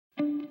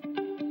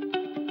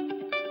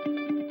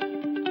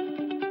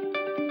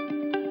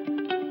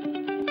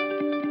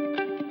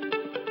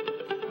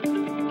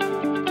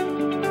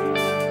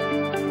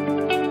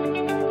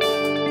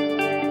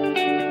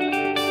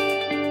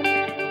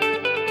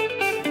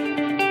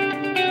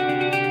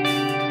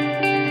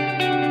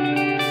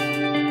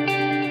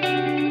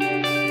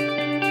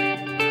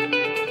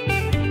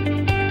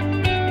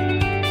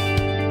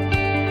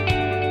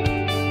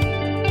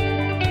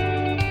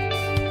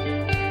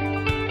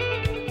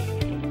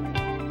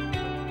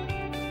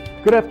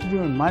Good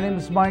afternoon. My name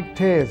is Mike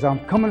Tellez. I'm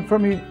coming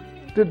from you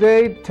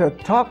today to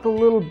talk a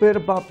little bit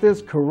about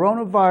this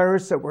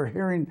coronavirus that we're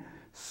hearing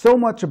so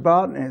much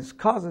about, and it's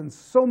causing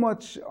so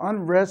much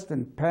unrest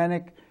and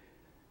panic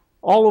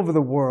all over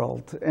the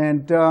world.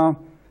 And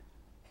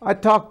I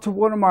talked to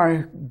one of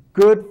my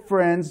good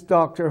friends,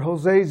 Dr.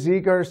 Jose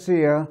Z.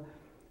 Garcia.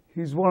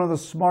 He's one of the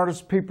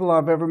smartest people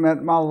I've ever met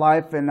in my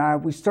life,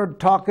 and we started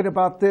talking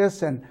about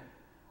this, and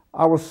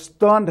I was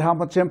stunned how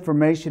much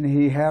information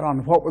he had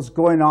on what was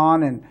going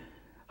on and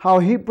how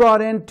he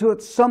brought into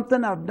it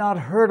something I've not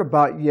heard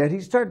about yet. He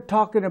started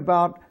talking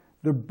about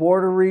the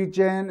border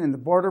region and the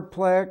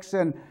borderplex,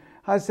 and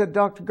I said,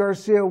 Dr.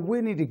 Garcia,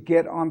 we need to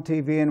get on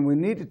TV and we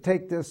need to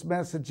take this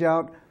message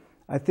out.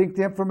 I think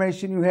the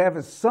information you have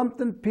is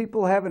something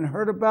people haven't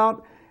heard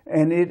about,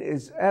 and it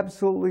is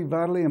absolutely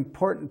vitally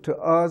important to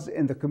us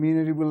in the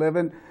community we live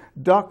in.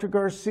 Dr.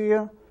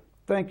 Garcia,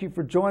 thank you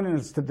for joining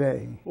us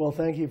today. Well,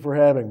 thank you for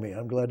having me.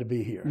 I'm glad to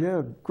be here.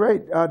 Yeah,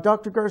 great.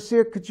 Dr.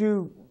 Garcia, could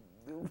you,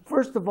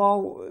 first of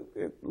all,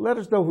 let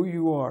us know who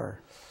you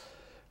are?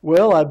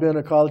 Well, I've been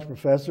a college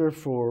professor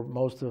for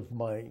most of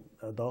my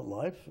adult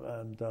life,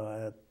 and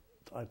I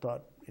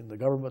taught in the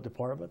government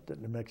department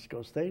at New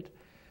Mexico State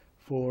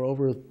for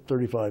over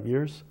 35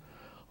 years.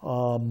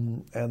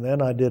 And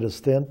then I did a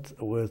stint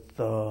with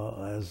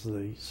as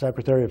the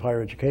Secretary of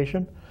Higher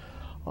Education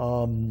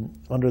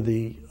under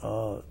the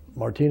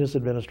Martinez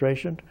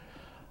administration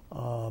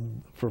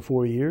for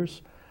 4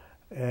 years.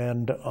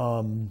 And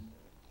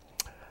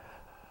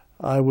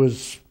I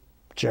was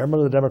chairman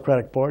of the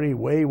Democratic Party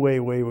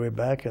way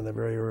back in the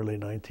very early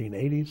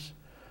 1980s.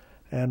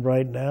 And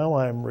right now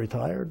I'm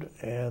retired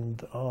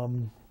and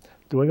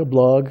doing a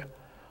blog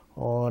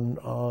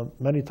on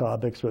many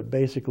topics, but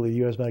basically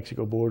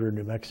U.S.-Mexico border,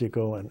 New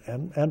Mexico,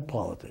 and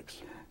politics.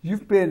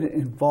 You've been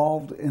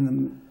involved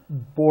in the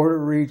border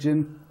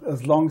region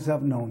as long as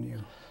I've known you.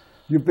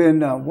 You've been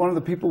one of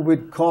the people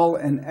we'd call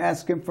and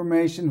ask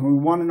information when we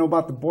want to know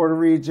about the border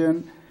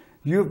region.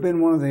 You've been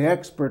one of the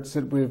experts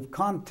that we've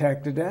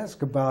contacted to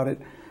ask about it.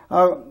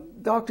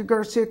 Dr.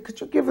 Garcia, could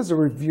you give us a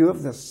review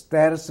of the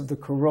status of the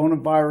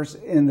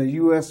coronavirus in the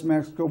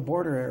U.S.-Mexico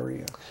border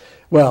area?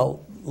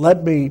 Well,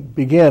 let me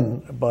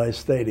begin by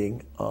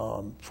stating,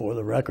 for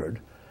the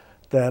record,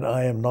 that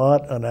I am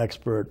not an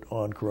expert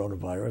on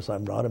coronavirus.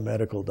 I'm not a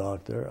medical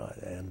doctor,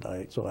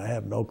 so I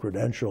have no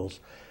credentials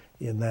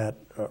in that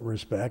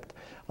respect.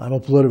 I'm a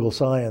political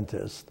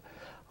scientist.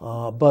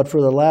 But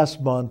for the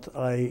last month,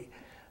 I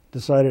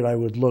decided I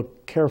would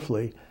look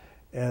carefully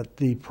at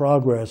the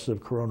progress of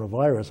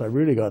coronavirus. I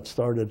really got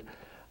started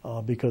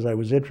because I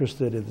was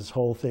interested in this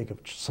whole thing of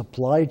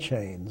supply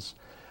chains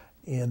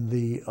in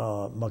the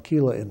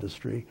maquila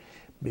industry,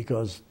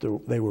 because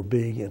they were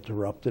being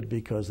interrupted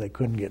because they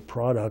couldn't get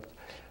product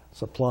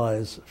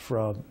supplies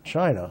from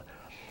China.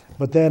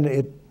 But then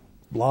it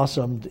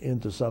blossomed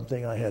into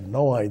something I had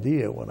no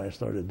idea when I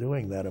started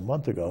doing that a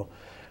month ago,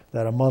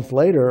 that a month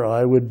later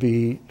I would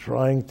be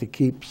trying to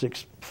keep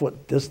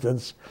 6-foot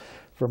distance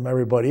from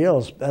everybody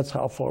else. That's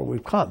how far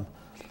we've come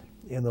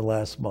in the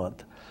last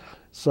month.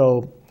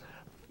 So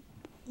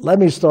let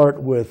me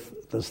start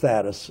with the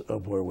status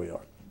of where we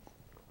are.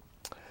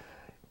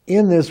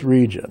 In this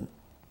region,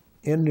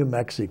 in New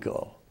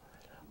Mexico,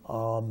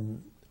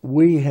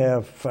 we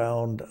have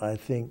found, I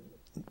think,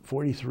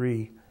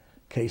 43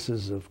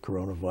 cases of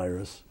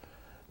coronavirus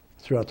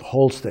throughout the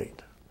whole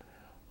state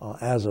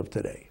as of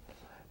today.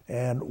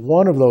 And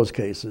one of those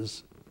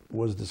cases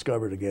was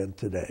discovered again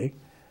today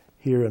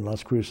here in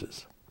Las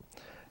Cruces.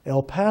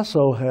 El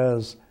Paso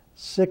has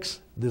 6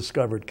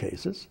 discovered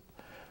cases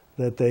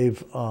that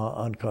they've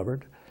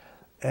uncovered,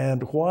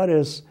 and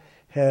Juarez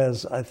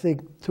has, I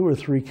think, 2 or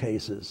 3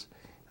 cases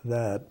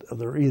that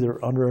they're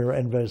either under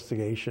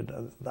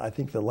investigation. I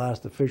think the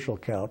last official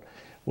count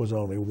was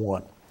only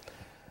 1.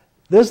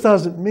 This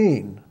doesn't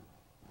mean,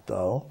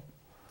 though,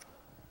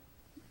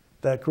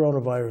 that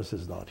coronavirus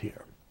is not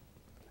here.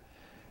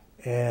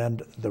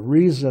 And the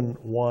reason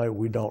why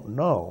we don't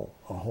know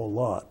a whole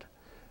lot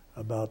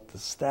about the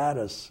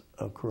status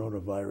of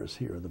coronavirus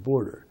here at the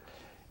border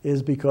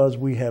is because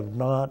we have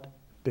not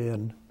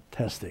been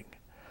testing.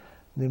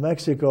 New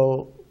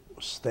Mexico,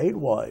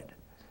 statewide,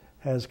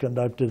 has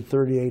conducted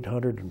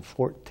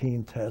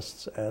 3,814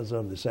 tests as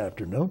of this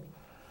afternoon,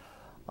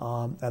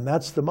 and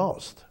that's the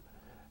most.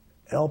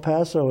 El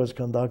Paso has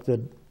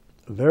conducted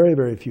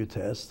very few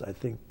tests, I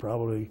think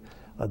probably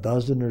a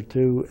dozen or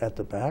 2 at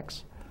the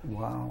max.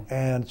 Wow.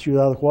 And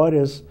Ciudad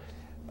Juarez,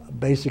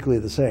 basically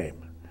the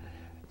same.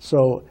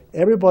 So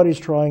everybody's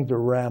trying to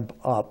ramp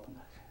up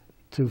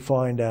to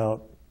find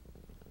out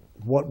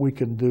what we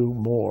can do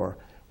more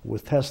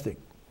with testing.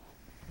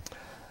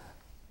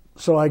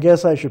 So I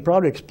guess I should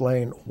probably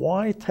explain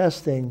why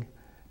testing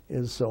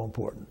is so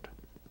important.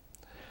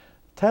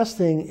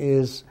 Testing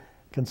is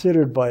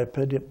considered by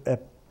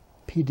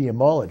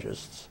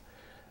epidemiologists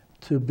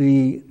to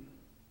be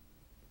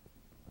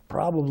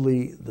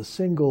probably the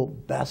single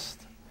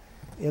best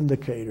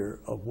indicator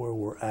of where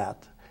we're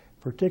at,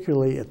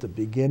 particularly at the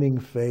beginning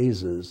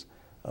phases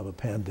of a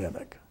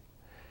pandemic.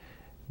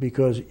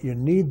 because you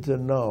need to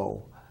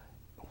know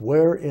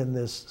where in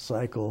this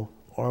cycle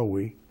are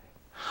we,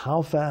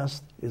 how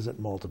fast is it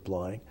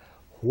multiplying,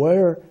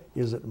 where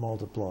is it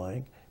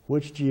multiplying,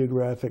 which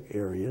geographic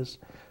areas,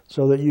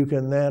 so that you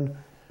can then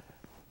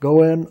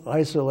go in,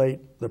 isolate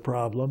the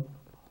problem,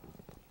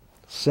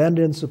 send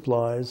in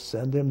supplies,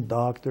 send in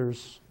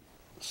doctors,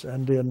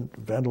 send in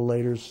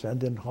ventilators,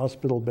 send in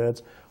hospital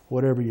beds,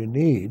 whatever you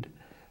need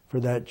for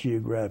that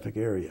geographic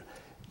area.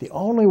 The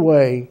only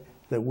way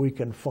that we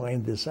can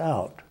find this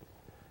out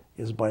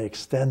is by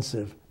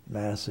extensive,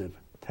 massive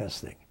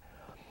testing.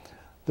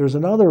 There's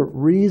another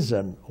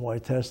reason why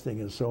testing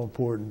is so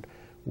important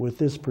with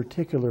this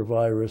particular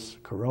virus,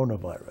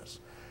 coronavirus,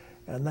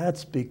 and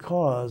that's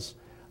because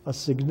a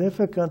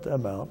significant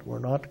amount, we're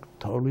not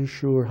totally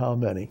sure how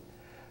many,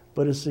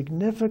 but a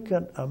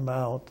significant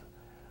amount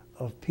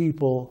of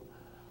people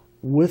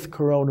with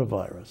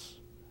coronavirus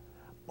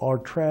are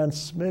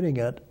transmitting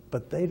it,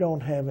 but they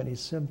don't have any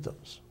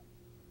symptoms.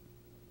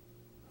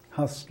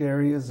 How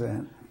scary is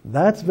that?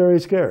 That's very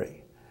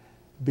scary,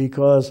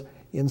 because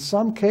in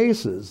some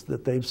cases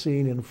that they've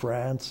seen in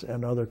France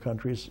and other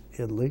countries,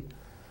 Italy,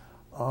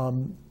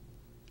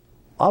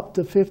 up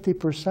to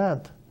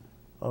 50%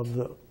 of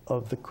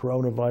the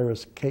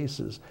coronavirus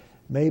cases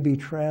may be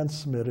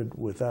transmitted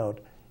without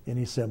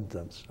any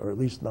symptoms, or at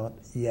least not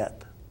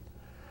yet.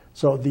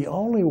 So the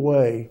only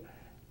way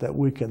that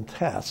we can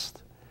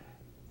test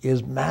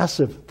is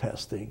massive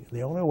testing.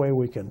 The only way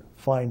we can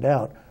find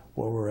out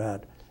where we're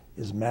at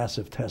is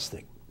massive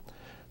testing.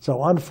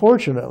 So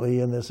unfortunately,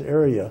 in this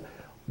area,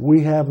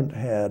 we haven't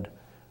had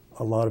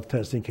a lot of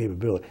testing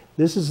capability.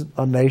 This is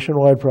a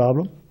nationwide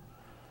problem.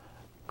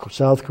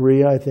 South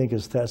Korea, I think,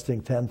 is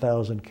testing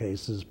 10,000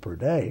 cases per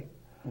day.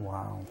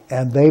 Wow.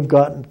 And they've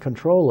gotten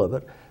control of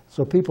it.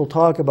 So people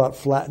talk about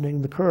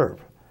flattening the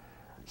curve.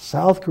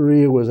 South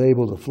Korea was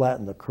able to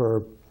flatten the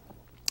curve,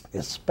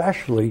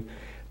 especially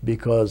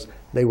because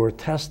they were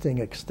testing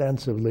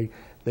extensively.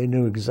 They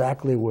knew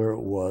exactly where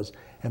it was.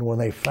 And when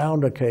they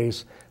found a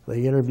case,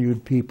 they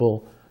interviewed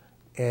people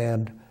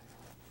and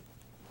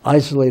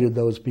isolated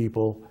those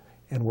people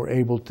and were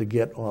able to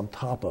get on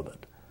top of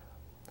it.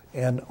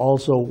 And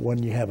also,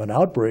 when you have an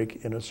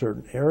outbreak in a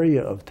certain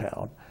area of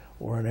town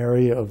or an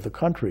area of the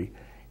country,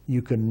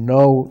 you can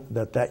know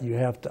that you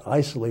have to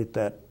isolate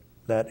that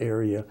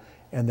area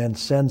and then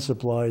send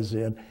supplies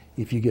in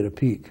if you get a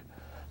peak.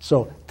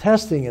 So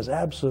testing is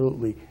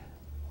absolutely,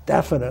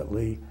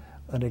 definitely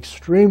an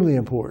extremely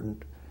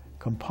important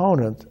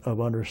component of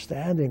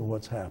understanding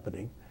what's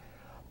happening,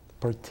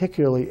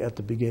 particularly at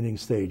the beginning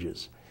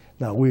stages.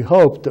 Now, we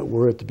hope that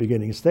we're at the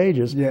beginning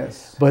stages.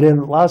 Yes. But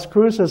in Las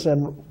Cruces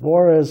and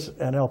Juarez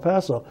and El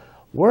Paso,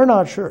 we're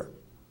not sure.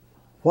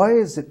 Why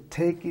is it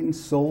taking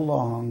so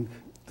long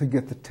to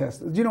get the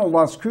test? You know,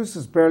 Las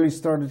Cruces barely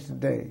started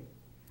today.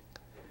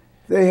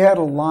 They had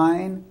a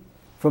line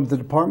from the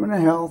Department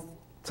of Health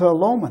to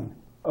Loman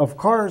of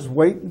cars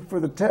waiting for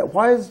the test.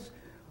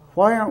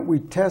 Why aren't we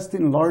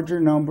testing larger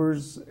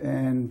numbers,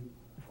 and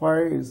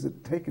why is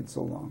it taking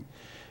so long?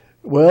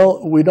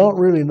 Well, we don't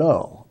really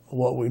know.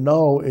 What we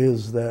know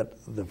is that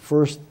the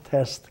first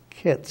test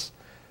kits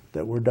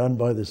that were done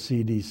by the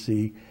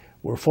CDC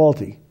were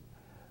faulty.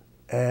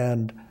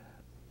 And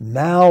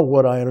now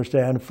what I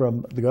understand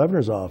from the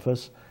governor's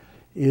office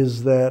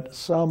is that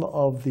some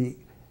of the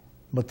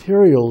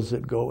materials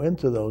that go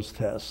into those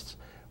tests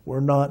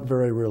were not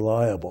very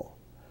reliable.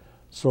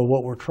 So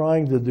what we're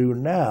trying to do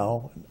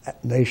now,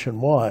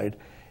 nationwide,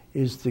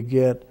 is to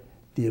get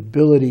the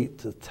ability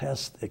to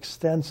test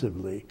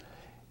extensively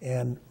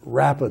and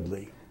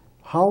rapidly.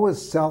 How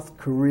is South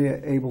Korea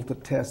able to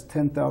test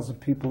 10,000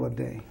 people a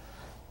day?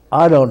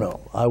 I don't know.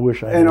 I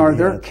wish I had. And are the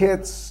their answer.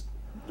 kits,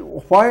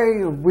 why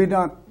have we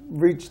not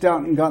reached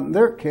out and gotten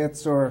their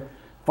kits, or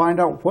find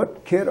out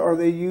what kit are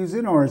they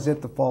using, or is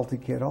it the faulty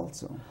kit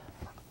also?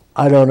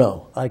 I don't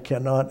know. I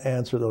cannot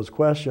answer those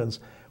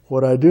questions.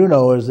 What I do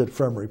know is that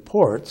from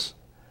reports,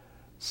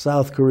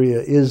 South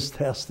Korea is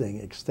testing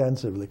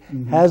extensively,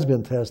 has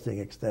been testing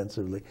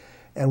extensively,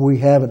 and we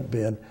haven't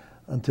been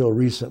until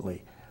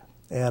recently.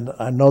 And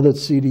I know that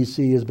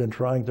CDC has been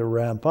trying to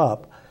ramp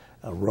up.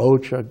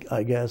 Roche,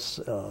 I guess,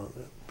 the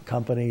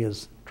company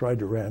has tried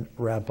to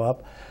ramp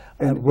up.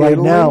 Right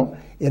Italy? now,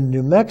 in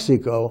New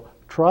Mexico,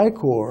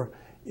 Tricor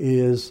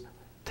is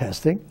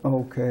testing.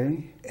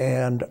 Okay.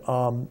 And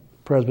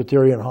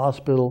Presbyterian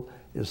Hospital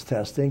is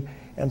testing.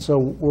 And so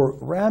we're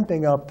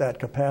ramping up that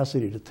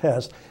capacity to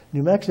test.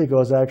 New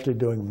Mexico is actually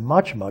doing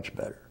much, much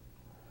better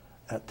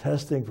at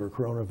testing for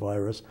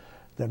coronavirus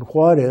than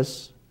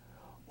Juarez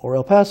or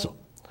El Paso.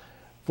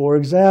 For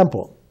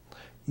example,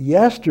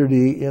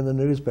 yesterday in the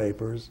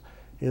newspapers,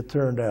 it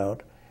turned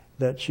out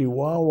that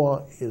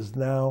Chihuahua is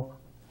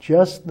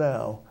just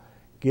now,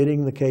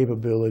 getting the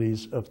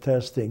capabilities of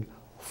testing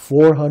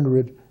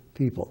 400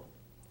 people.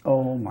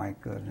 Oh my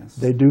goodness.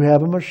 They do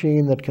have a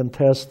machine that can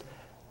test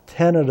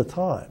 10 at a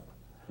time.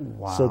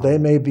 Wow. So they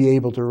may be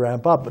able to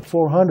ramp up, but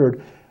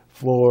 400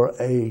 for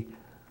a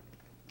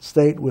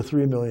state with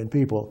 3 million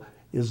people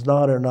is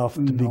not enough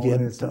to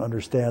begin to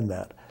understand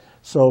that.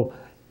 So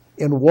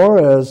In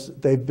Juarez,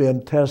 they've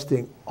been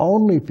testing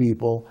only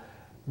people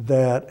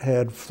that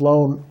had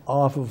flown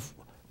off of,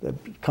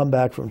 that come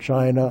back from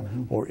China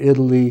or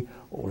Italy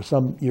or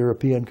some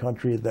European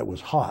country that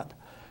was hot.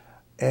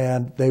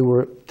 And they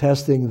were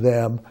testing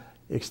them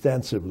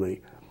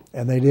extensively.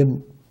 And they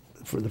didn't,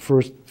 for the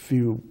first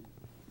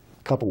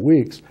couple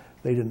weeks,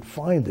 they didn't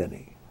find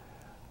any.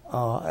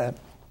 And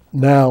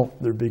now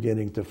they're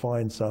beginning to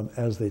find some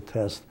as they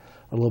test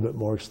a little bit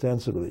more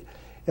extensively.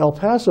 El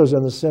Paso's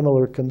in a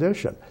similar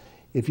condition.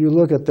 If you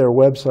look at their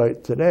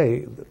website today,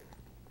 the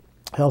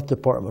health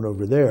department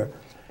over there,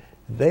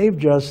 they've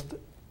just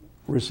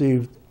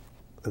received,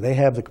 they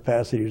have the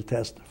capacity to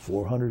test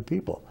 400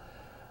 people.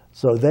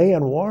 So they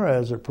and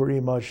Juarez are pretty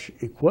much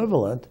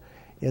equivalent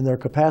in their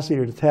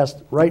capacity to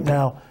test right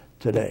now,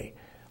 today.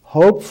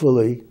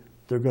 Hopefully,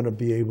 they're going to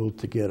be able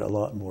to get a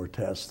lot more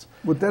tests.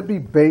 Would that be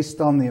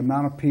based on the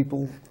amount of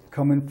people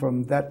coming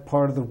from that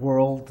part of the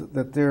world,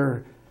 that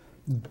they're,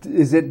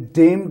 is it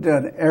deemed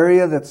an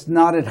area that's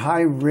not at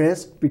high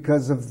risk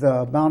because of the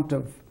amount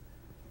of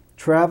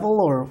travel?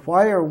 Or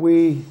why are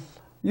we,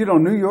 you know,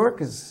 New York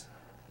is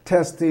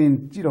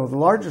testing, you know, the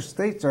larger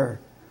states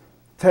are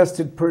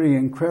tested pretty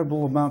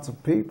incredible amounts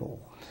of people.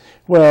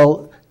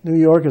 Well, New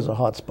York is a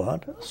hot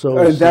spot.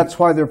 So that's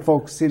why they're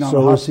focusing on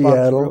hot spots. So is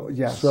Seattle.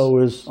 Yes. So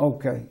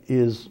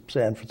is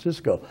San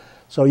Francisco.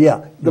 So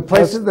yeah. The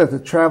places that the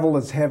travel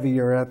is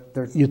heavier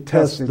at, you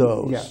test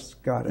those. Yes,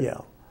 got it. Yeah.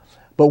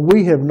 But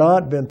we have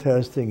not been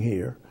testing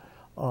here,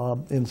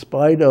 in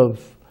spite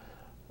of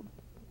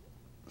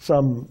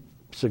some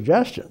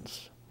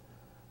suggestions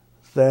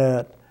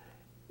that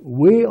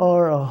we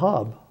are a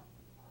hub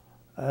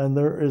and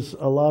there is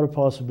a lot of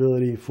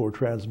possibility for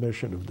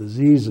transmission of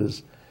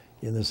diseases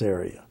in this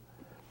area.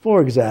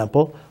 For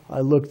example, I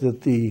looked at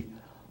the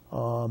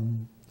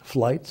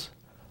flights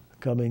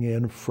coming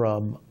in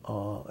from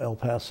El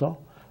Paso,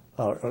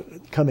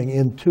 coming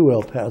into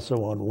El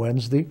Paso on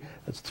Wednesday.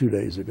 That's 2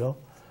 days ago.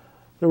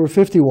 There were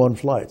 51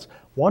 flights.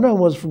 One of them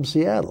was from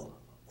Seattle,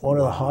 one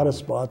of the hottest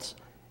spots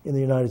in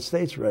the United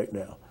States right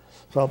now.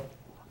 So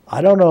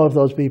I don't know if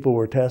those people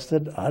were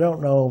tested. I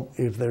don't know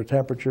if their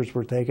temperatures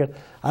were taken.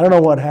 I don't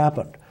know what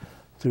happened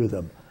to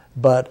them.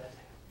 But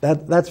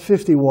that's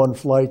 51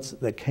 flights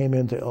that came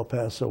into El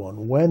Paso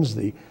on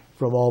Wednesday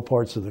from all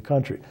parts of the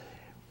country.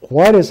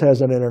 Juarez has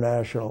an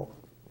international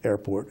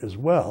airport as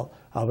well,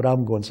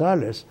 Abraham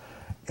Gonzalez.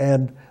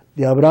 And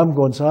the Abraham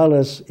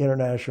Gonzalez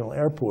International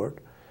Airport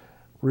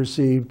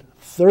received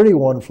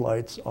 31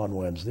 flights on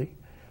Wednesday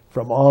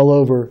from all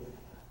over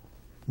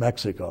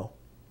Mexico.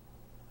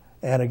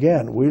 And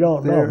again, we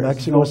don't know.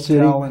 Mexico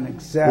City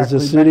is a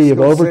city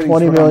of over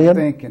 20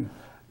 million,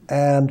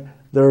 and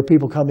there are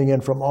people coming in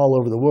from all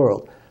over the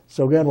world.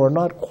 So again, we're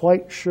not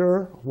quite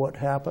sure what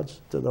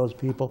happens to those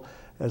people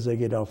as they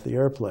get off the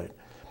airplane.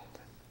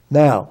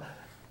 Now,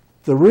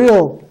 the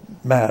real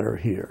matter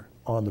here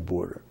on the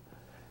border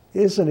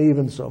isn't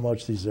even so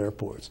much these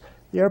airports.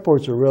 The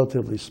airports are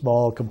relatively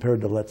small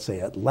compared to, let's say,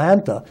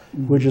 Atlanta,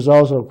 which is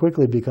also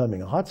quickly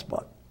becoming a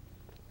hotspot.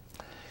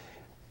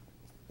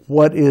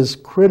 What is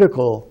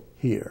critical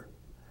here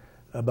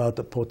about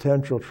the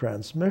potential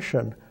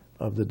transmission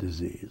of the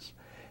disease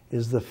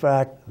is the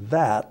fact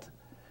that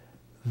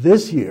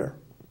this year,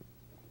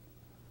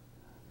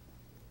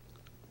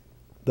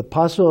 the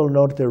Paso del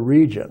Norte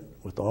region,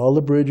 with all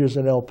the bridges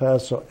in El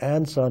Paso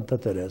and Santa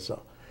Teresa,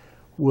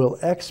 will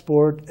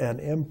export and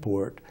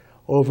import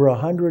over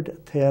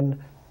 $110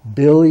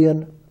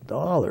 billion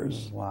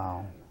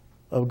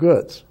of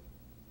goods.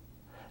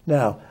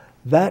 Now,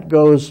 that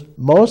goes,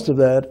 most of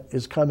that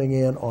is coming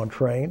in on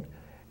train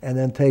and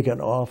then taken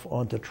off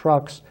onto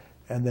trucks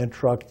and then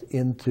trucked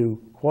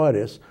into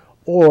Juarez,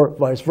 or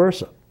vice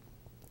versa.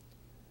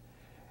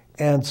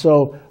 And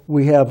so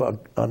we have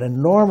an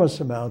enormous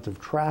amount of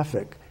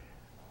traffic,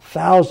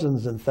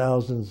 thousands and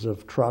thousands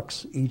of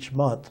trucks each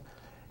month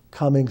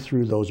coming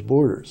through those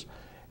borders.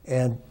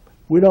 And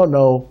we don't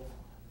know,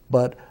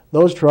 but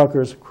those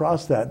truckers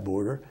cross that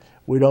border.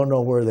 We don't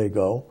know where they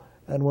go,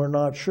 and we're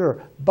not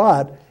sure.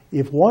 But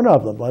if one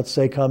of them, let's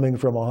say coming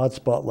from a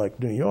hotspot like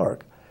New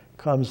York,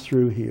 comes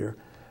through here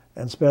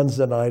and spends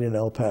the night in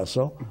El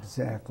Paso,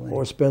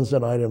 or spends the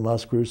night in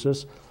Las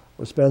Cruces,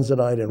 or spends the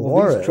night in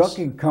Juarez. These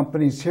trucking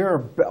companies here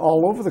are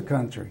all over the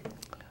country.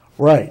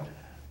 Right.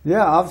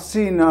 Yeah, I've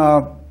seen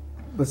the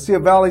Sea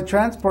Valley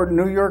Transport in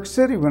New York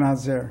City when I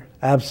was there.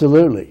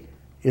 Absolutely.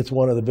 It's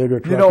one of the bigger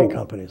trucking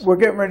companies. We're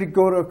getting ready to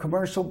go to a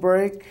commercial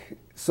break,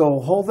 so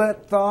hold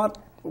that thought.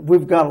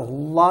 We've got a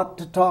lot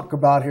to talk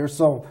about here,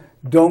 so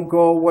don't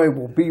go away.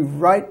 We'll be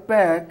right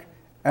back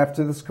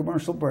after this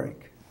commercial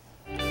break.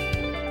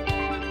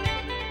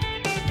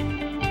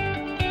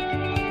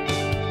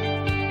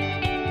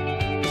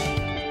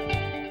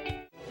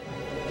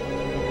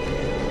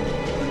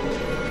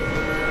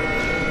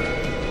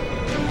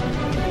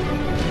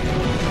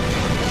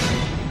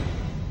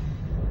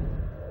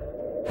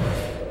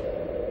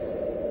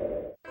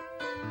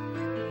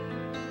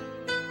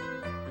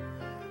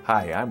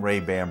 Hi, I'm Ray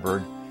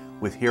Bamberg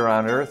with Here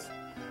on Earth.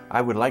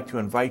 I would like to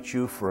invite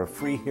you for a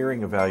free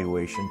hearing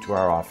evaluation to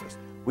our office.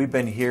 We've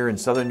been here in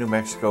southern New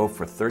Mexico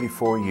for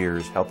 34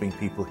 years helping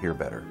people hear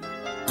better.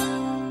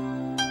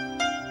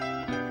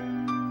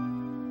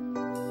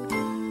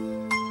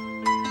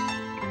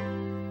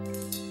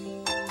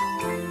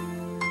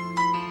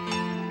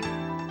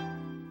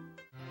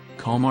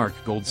 Call Mark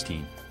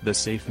Goldstein, the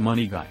Safe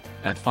Money Guy,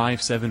 at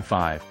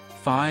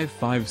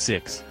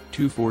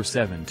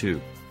 575-556-2472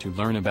 to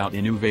learn about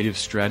innovative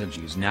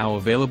strategies now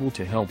available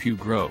to help you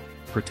grow,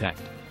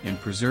 protect,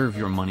 and preserve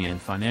your money and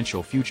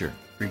financial future,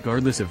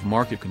 regardless of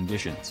market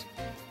conditions.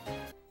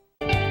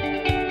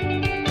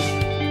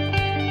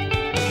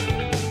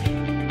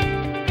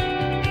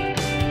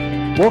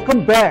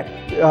 Welcome back.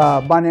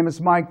 My name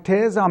is Mike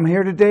Tellez. I'm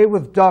here today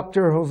with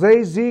Dr.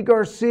 Jose Z.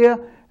 Garcia,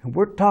 and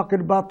we're talking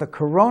about the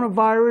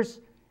coronavirus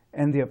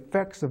and the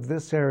effects of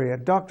this area.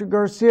 Dr.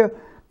 Garcia,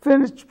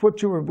 finish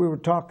what we were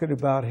talking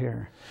about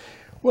here.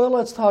 Well,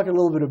 let's talk a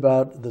little bit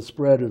about the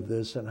spread of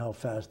this and how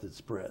fast it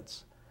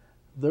spreads.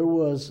 There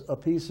was a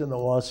piece in the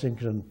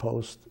Washington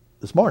Post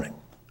this morning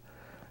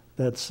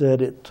that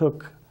said it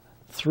took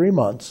 3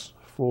 months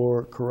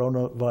for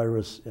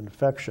coronavirus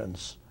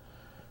infections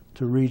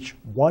to reach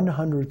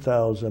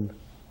 100,000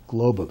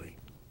 globally,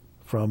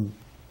 from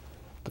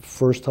the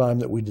first time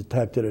that we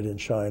detected it in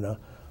China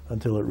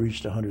until it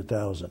reached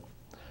 100,000.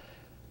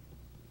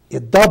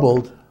 It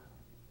doubled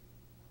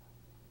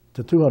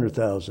to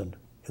 200,000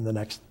 in the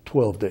next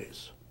 12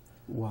 days.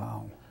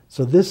 Wow.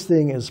 So this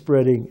thing is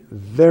spreading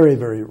very,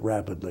 very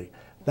rapidly.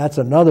 That's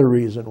another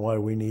reason why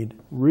we need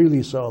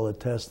really solid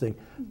testing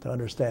to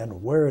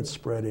understand where it's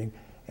spreading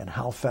and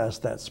how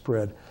fast that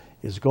spread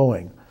is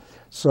going.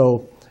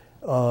 So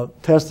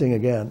testing,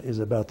 again, is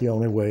about the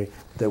only way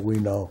that we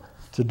know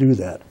to do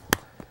that.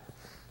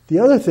 The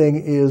other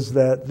thing is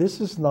that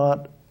this is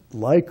not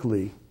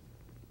likely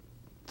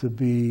to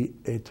be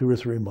a 2 or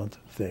 3 month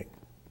thing.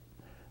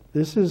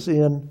 This is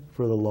in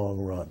for the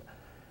long run.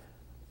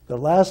 The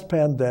last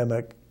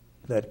pandemic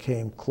that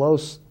came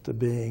close to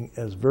being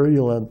as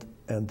virulent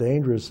and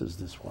dangerous as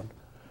this one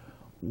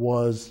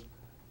was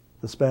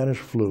the Spanish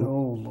flu,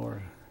 Oh,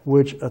 Lord.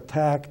 which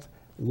attacked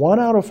 1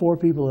 out of 4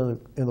 people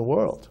in the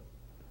world.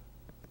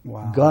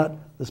 Wow. Got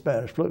the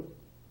Spanish flu.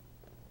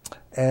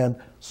 And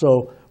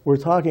so we're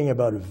talking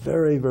about a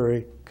very,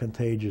 very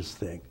contagious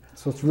thing.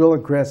 So it's real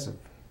aggressive.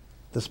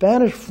 The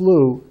Spanish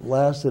flu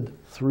lasted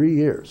 3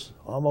 years,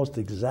 almost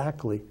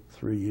exactly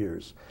 3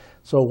 years.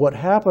 So what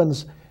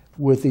happens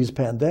with these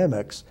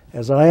pandemics,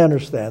 as I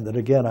understand it,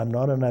 again, I'm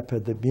not an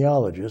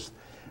epidemiologist,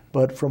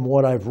 but from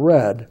what I've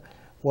read,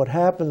 what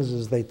happens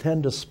is they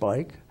tend to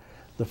spike.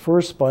 The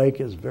first spike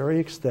is very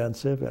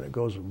extensive, and it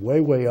goes way,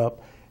 way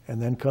up,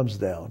 and then comes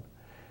down.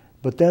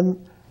 But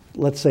then,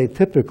 let's say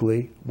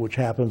typically, which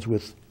happens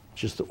with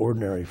just the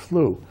ordinary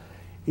flu,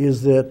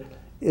 is that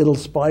it'll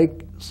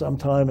spike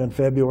sometime in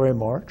February,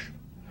 March,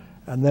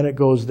 and then it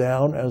goes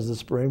down as the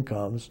spring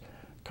comes,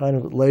 kind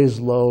of lays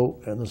low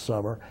in the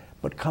summer,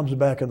 but comes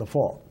back in the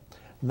fall.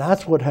 And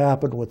that's what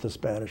happened with the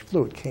Spanish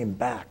flu. It came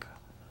back,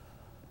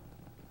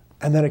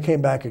 and then it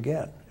came back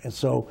again. And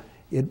so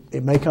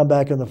it may come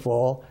back in the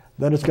fall,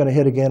 then it's going to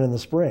hit again in the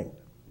spring.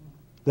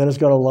 Then it's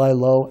going to lie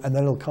low, and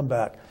then it'll come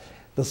back.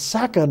 The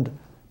second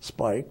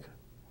spike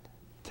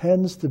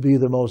tends to be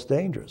the most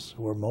dangerous,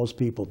 where most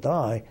people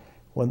die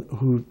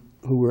who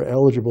were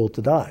eligible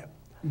to die.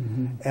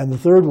 Mm-hmm. And the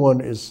third one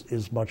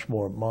is much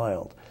more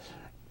mild.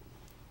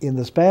 In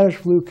the Spanish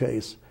flu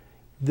case,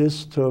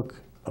 this took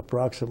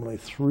approximately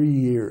 3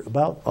 years,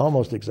 about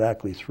almost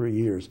exactly 3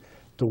 years,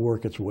 to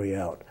work its way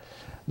out.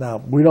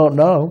 Now, we don't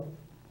know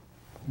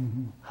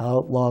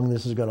how long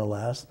this is going to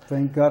last.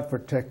 Thank God for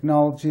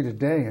technology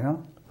today, huh?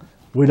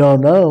 We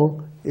don't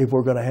know if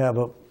we're going to have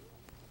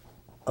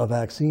a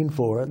vaccine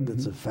for it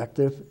that's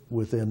effective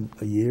within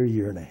a year,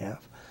 year and a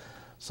half.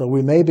 So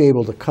we may be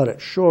able to cut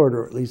it short,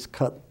 or at least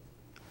cut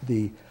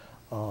the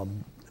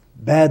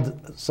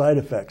bad side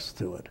effects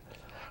to it.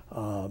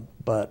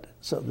 But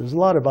so there's a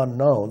lot of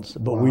unknowns,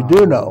 but we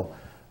do know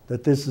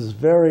that this is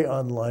very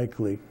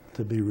unlikely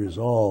to be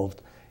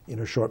resolved in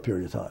a short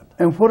period of time.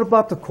 And what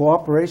about the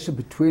cooperation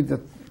between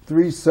the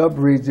 3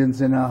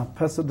 subregions in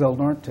Paso del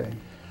Norte?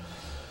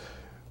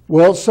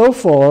 Well, so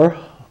far,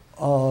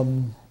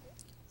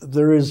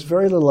 there is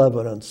very little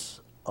evidence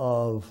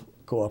of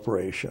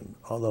cooperation,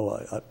 although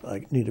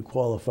I need to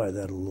qualify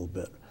that a little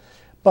bit.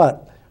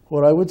 But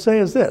what I would say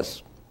is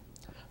this.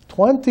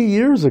 20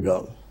 years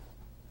ago,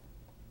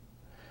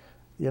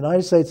 the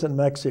United States and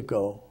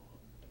Mexico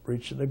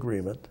reached an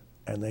agreement,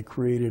 and they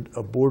created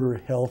a Border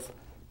Health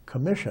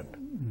Commission.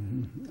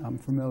 Mm-hmm. I'm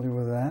familiar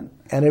with that.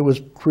 And it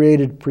was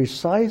created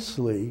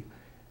precisely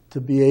to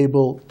be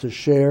able to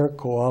share,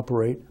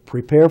 cooperate,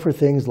 prepare for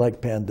things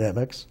like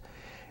pandemics,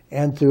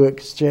 and to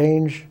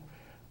exchange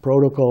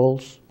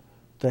protocols,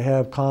 to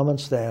have common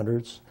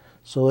standards,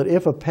 so that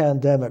if a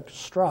pandemic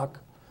struck,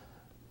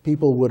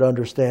 people would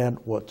understand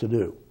what to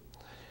do.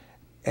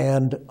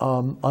 And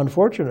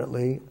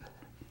unfortunately,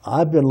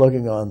 I've been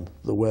looking on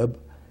the web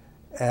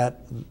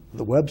at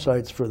the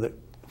websites for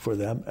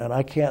them, and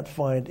I can't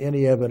find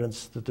any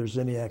evidence that there's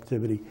any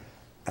activity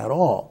at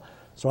all.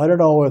 So I don't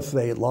know if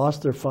they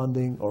lost their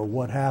funding or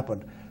what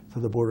happened to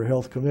the Border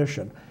Health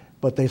Commission,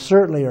 but they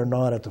certainly are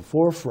not at the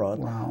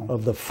forefront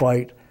of the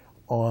fight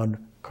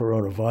on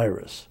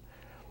coronavirus.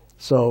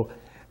 So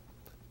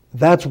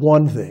that's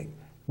one thing.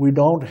 We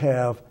don't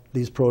have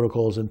these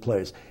protocols in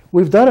place.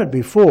 We've done it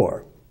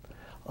before.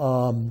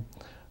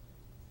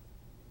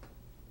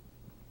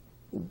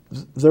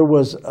 There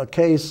was a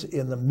case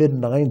in the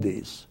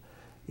mid-90s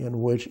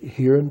in which,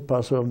 here in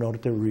Paso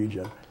Norte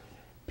region,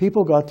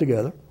 people got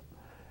together.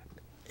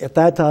 At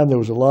that time, there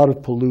was a lot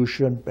of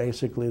pollution.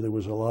 Basically, there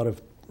was a lot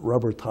of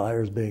rubber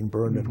tires being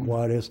burned in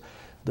Juarez.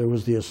 There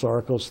was the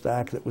Asarco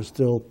stack that was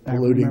still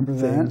polluting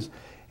things.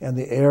 And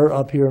the air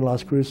up here in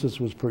Las Cruces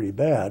was pretty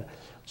bad.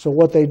 So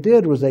what they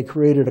did was they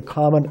created a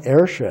common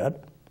airshed.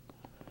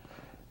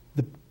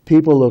 The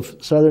people of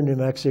southern New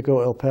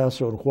Mexico, El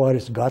Paso, and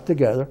Juarez got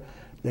together.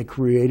 They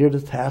created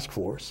a task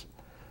force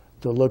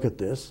to look at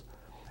this.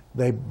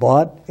 They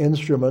bought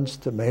instruments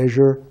to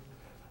measure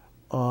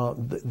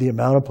the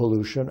amount of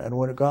pollution, and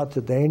when it got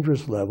to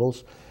dangerous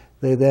levels,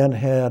 they then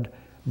had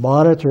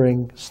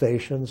monitoring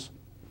stations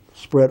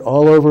spread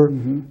all over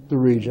the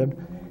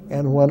region,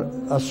 and when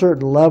a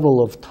certain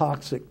level of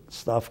toxic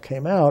stuff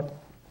came out,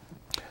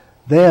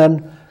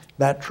 then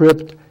that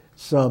tripped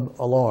some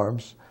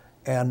alarms,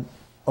 and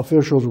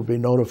officials would be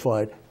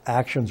notified,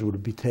 actions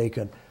would be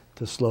taken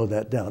to slow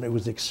that down. It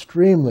was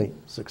extremely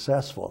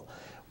successful.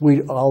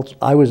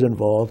 I was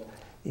involved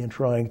in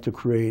trying to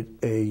create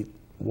a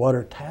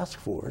water task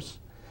force,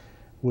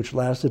 which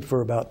lasted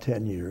for about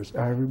 10 years.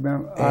 I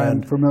remember.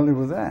 I'm familiar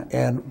with that.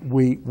 And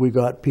we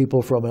got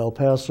people from El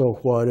Paso,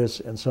 Juarez,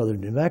 and southern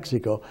New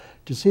Mexico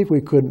to see if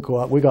we couldn't go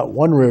out. We got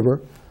one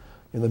river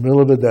in the middle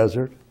of the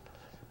desert,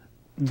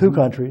 2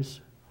 countries,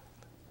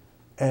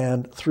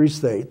 and 3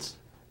 states,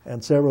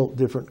 and several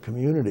different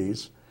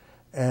communities,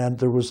 and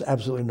there was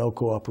absolutely no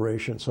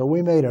cooperation. So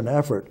we made an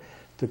effort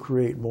to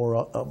create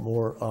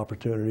more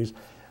opportunities.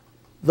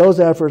 Those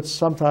efforts,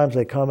 sometimes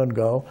they come and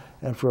go,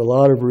 and for a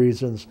lot of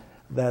reasons,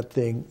 that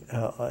thing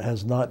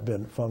has not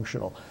been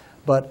functional.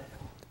 But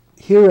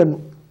here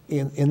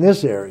in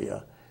this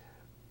area,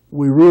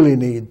 we really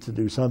need to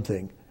do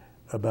something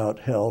about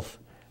health,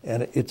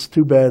 and it's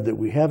too bad that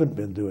we haven't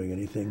been doing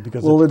anything,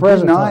 because well,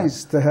 it'd be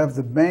nice to have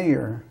the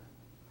mayor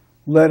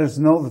let us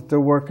know that they're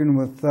working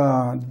with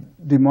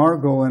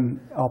DeMargo and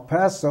El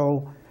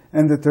Paso,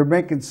 and that they're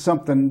making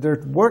something,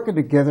 they're working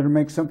together to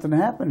make something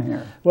happen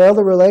here. Well,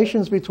 the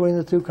relations between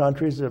the 2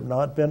 countries have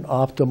not been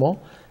optimal,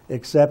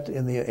 except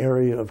in the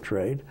area of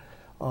trade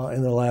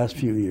in the last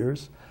few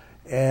years.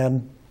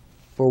 And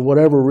for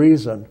whatever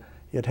reason,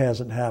 it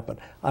hasn't happened.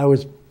 I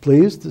was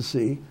pleased to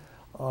see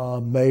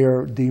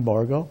Mayor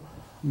DeMargo,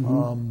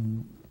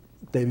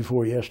 day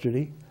before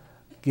yesterday,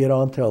 get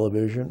on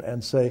television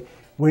and say,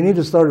 we need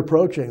to start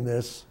approaching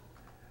this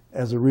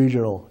as a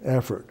regional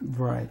effort.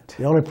 Right.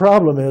 The only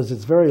problem is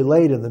it's very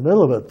late in the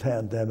middle of a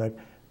pandemic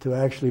to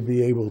actually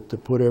be able to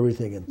put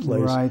everything in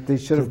place. Right, they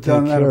should have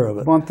done that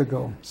a month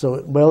ago.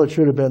 So, well, it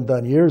should have been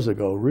done years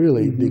ago,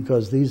 really,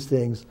 because these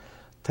things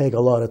take a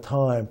lot of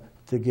time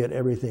to get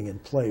everything in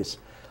place.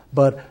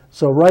 But,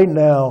 so right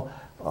now,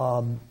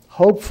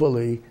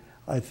 hopefully,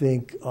 I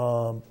think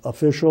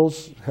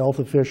officials, health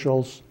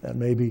officials, and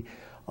maybe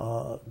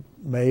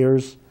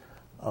mayors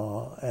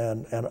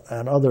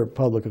and other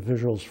public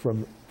officials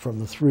from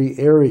the 3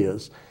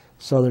 areas,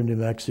 southern New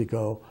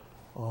Mexico,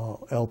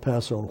 El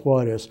Paso, and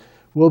Juarez,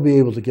 will be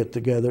able to get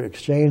together,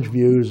 exchange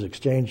views,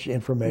 exchange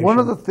information. One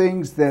of the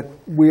things that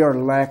we are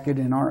lacking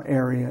in our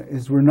area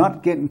is we're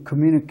not getting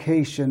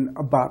communication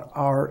about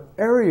our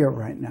area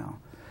right now.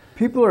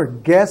 People are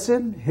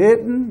guessing,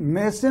 hitting,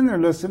 missing. They're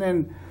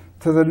listening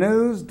to the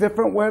news,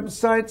 different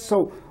websites.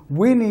 So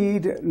we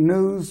need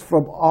news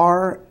from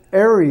our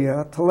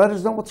area to let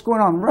us know what's going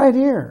on right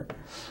here.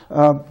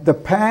 The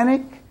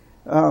panic,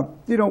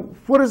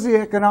 what is the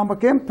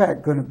economic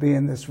impact going to be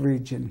in this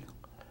region?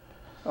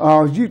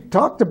 You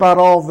talked about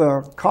all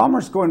the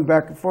commerce going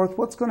back and forth.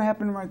 What's going to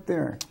happen right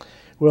there?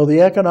 Well, the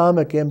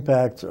economic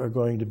impacts are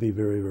going to be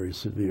very, very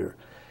severe.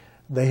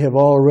 They have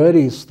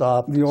already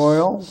stopped the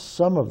oil,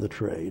 some of the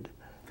trade.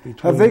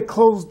 Have they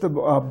closed the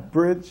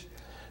bridge?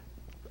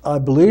 I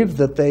believe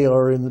that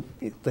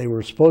they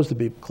were supposed to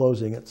be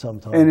closing it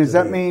sometime. And does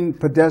that mean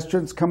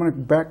pedestrians coming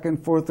back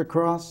and forth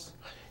across?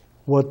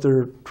 What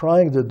they're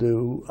trying to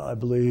do, I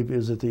believe,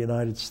 is that the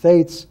United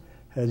States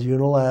has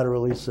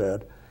unilaterally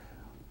said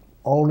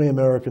only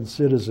American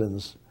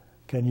citizens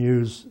can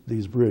use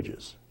these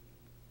bridges.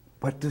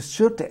 But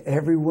should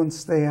everyone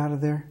stay out of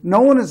there?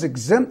 No one is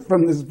exempt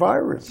from this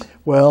virus.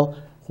 Well,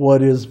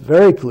 what is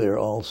very clear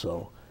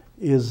also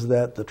is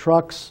that the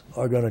trucks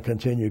are going to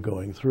continue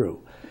going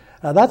through.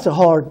 Now that's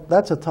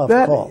a tough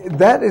call.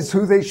 That is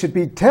who they should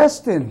be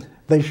testing.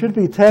 They should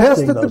be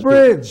testing at the those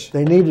bridge. People.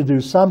 They need to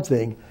do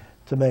something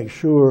to make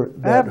sure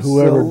that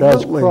whoever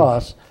does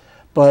cross.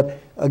 But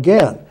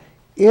again,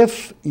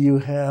 if you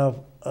have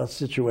a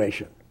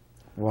situation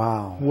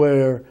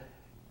where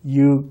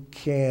you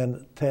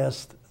can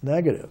test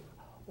negative,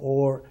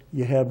 or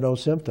you have no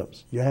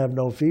symptoms, you have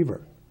no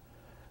fever,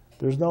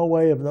 There's no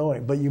way of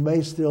knowing, but you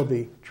may still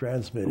be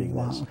transmitting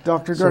this.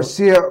 Dr. So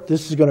Garcia,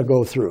 this is going to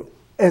go through.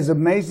 as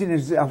amazing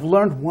as I've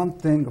learned one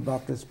thing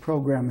about this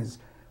program is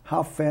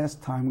how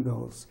fast time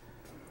goes.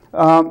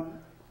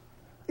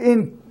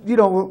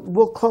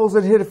 We'll close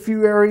it, hit a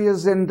few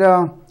areas, and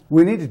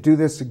we need to do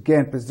this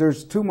again because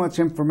there's too much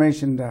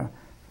information to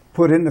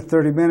put into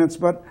 30 minutes.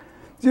 But,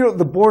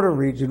 the border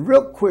region,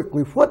 real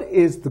quickly, what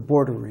is the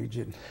border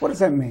region? What does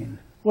that mean?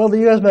 Well, the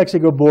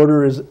U.S.-Mexico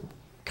border is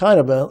kind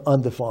of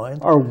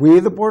undefined. Are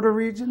we the border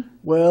region?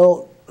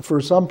 Well,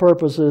 for some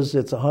purposes,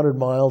 it's 100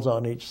 miles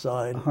on each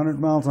side. 100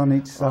 miles on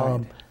each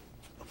side.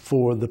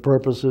 For the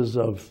purposes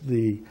of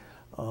the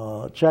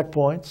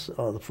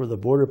checkpoints, for the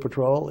Border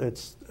Patrol,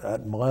 it's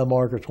at mile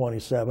marker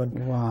 27,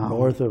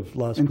 north of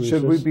Las Cruces.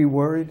 And should we be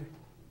worried?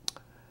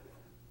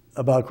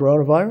 About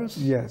coronavirus?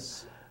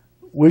 Yes.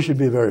 We should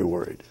be very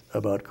worried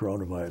about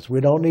coronavirus.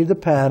 We don't need to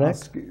panic.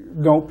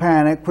 Don't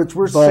panic, which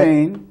we're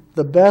saying.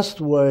 The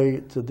best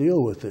way to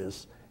deal with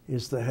this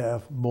is to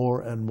have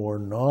more and more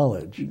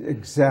knowledge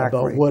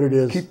about what it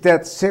is. Keep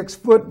that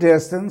 6-foot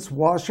distance,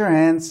 wash your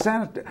hands,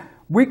 sanitize.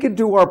 We could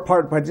do our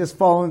part by just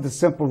following the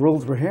simple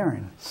rules we're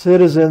hearing.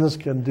 Citizens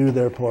can do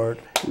their part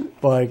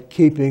by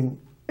keeping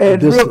a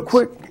distance. And real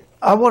quick,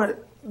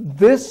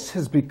 this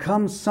has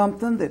become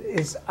something that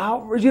is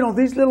outrageous.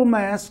 These little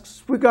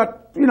masks, we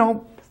got, $4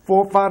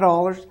 or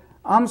 $5.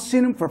 I'm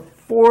seeing them for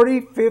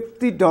 $40,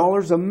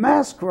 $50 a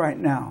mask right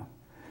now.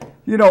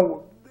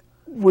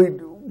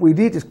 We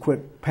need to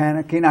quit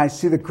panicking. I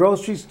see the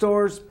grocery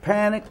stores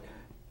panic,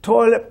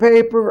 toilet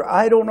paper.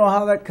 I don't know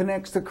how that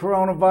connects to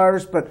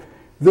coronavirus, but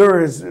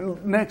there is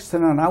next to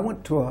none. I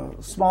went to a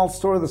small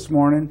store this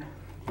morning.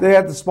 They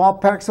had the small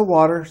packs of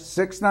water,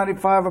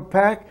 $6.95 a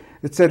pack.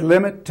 It said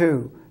limit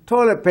 2.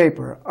 Toilet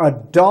paper,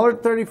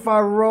 $1.35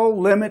 a roll,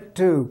 limit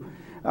 2.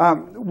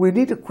 We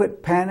need to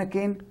quit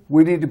panicking.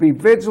 We need to be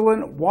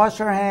vigilant,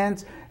 wash our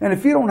hands, and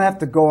if you don't have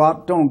to go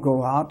out, don't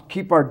go out.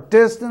 Keep our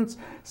distance,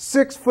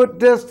 6-foot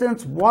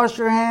distance, wash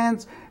your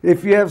hands.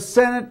 If you have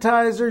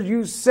sanitizer,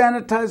 use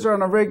sanitizer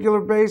on a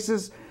regular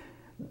basis.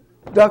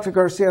 Dr.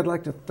 Garcia, I'd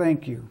like to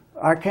thank you.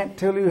 I can't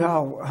tell you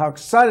how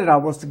excited I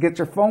was to get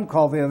your phone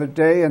call the other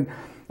day, and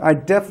I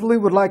definitely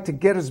would like to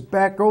get us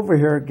back over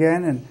here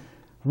again, and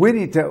we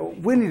need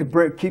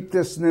to keep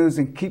this news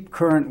and keep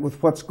current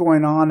with what's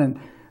going on. And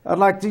I'd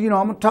like to, I'm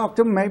going to talk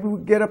to them. Maybe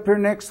we get up here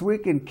next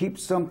week and keep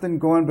something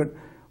going. But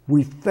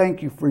we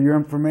thank you for your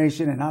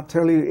information. And I'll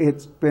tell you,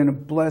 it's been a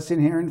blessing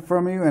hearing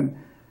from you. And,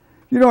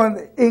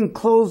 in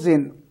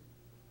closing,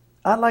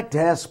 I'd like to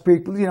ask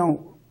people,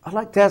 I'd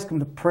like to ask them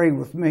to pray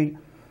with me.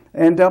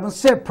 And I'm going to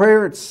say a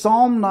prayer. It's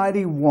Psalm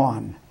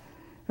 91.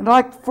 And I'd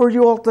like for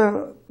you all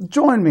to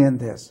join me in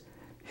this.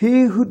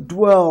 He who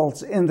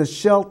dwells in the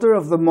shelter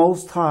of the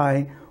Most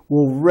High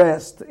will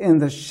rest in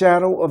the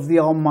shadow of the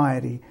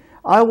Almighty.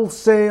 I will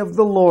say of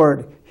the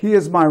Lord, He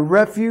is my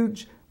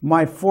refuge,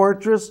 my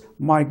fortress,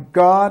 my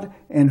God,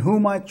 in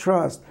whom I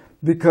trust,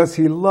 because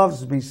He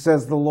loves me,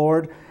 says the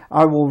Lord.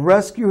 I will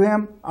rescue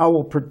him, I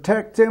will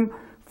protect him,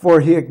 for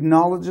He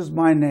acknowledges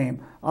my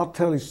name. I'll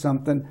tell you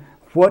something.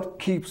 What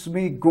keeps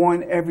me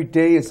going every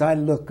day is I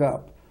look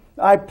up.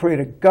 I pray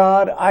to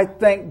God. I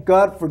thank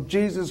God for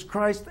Jesus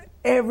Christ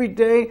every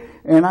day,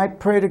 and I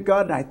pray to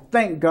God, and I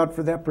thank God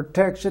for that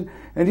protection.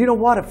 And you know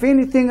what? If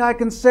anything I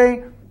can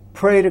say,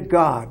 pray to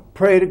God.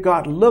 Pray to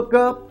God. Look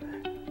up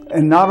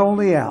and not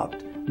only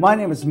out. My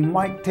name is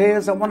Mike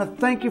Tellez. I want to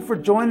thank you for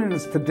joining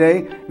us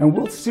today, and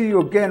we'll see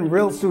you again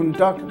real soon.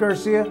 Dr.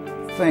 Garcia,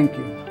 thank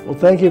you. Well,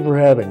 thank you for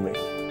having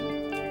me.